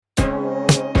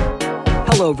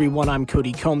Hello everyone, I'm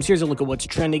Cody Combs. Here's a look at what's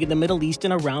trending in the Middle East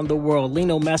and around the world.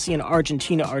 Lionel Messi and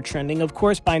Argentina are trending. Of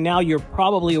course, by now you're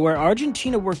probably aware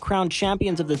Argentina were crowned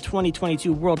champions of the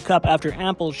 2022 World Cup after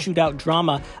ample shootout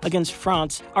drama against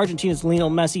France. Argentina's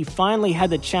Lionel Messi finally had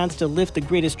the chance to lift the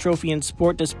greatest trophy in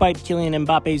sport despite Kylian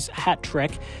Mbappe's hat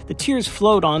trick. The tears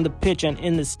flowed on the pitch and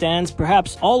in the stands,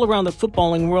 perhaps all around the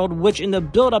footballing world, which in the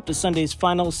build-up to Sunday's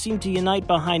final seemed to unite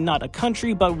behind not a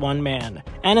country but one man.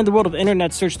 And in the world of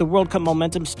internet search, the World Cup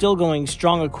momentum still going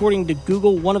strong. According to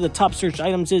Google, one of the top searched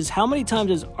items is how many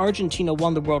times has Argentina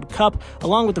won the World Cup,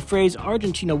 along with the phrase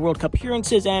Argentina World Cup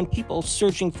appearances and people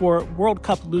searching for World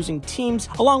Cup losing teams,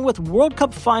 along with World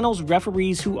Cup finals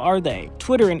referees. Who are they?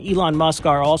 Twitter and Elon Musk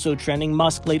are also trending.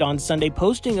 Musk late on Sunday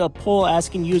posting a poll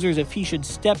asking users if he should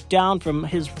step down from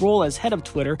his role as head of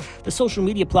Twitter, the social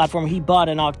media platform he bought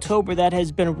in October that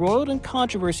has been roiled in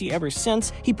controversy ever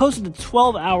since. He posted a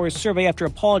 12-hour survey after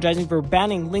apologizing for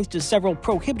banning links to several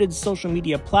prohibited social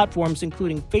media platforms,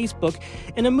 including Facebook,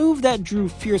 in a move that drew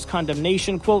fierce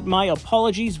condemnation. Quote, "My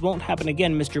apologies won't happen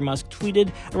again," Mr. Musk tweeted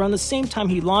around the same time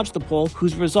he launched the poll,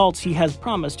 whose results he has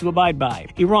promised to abide by.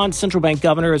 Iran's central bank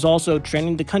governor is also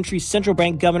trending. The country's central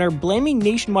bank governor blaming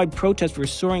nationwide protests for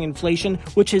soaring inflation,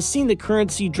 which has seen the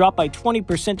currency drop by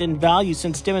 20% in value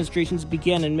since demonstrations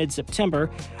began in mid-September.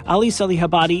 Ali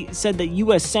Salihabadi said that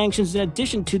U.S. sanctions, in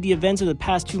addition to the events of the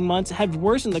past 2 months, have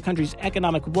worsened the country's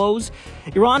economic woes.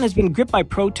 Iran has been gripped by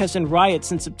protests and riots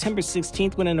since September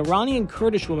 16th when an Iranian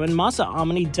Kurdish woman, Mahsa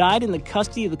Amini, died in the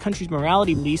custody of the country's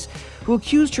morality police, who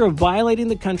accused her of violating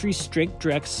the country's strict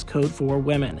dress code for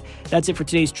women. That's it for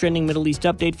today's Trending Middle East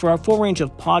update. For our full range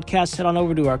of podcasts, head on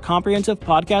over to our comprehensive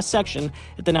podcast section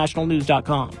at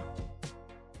thenationalnews.com.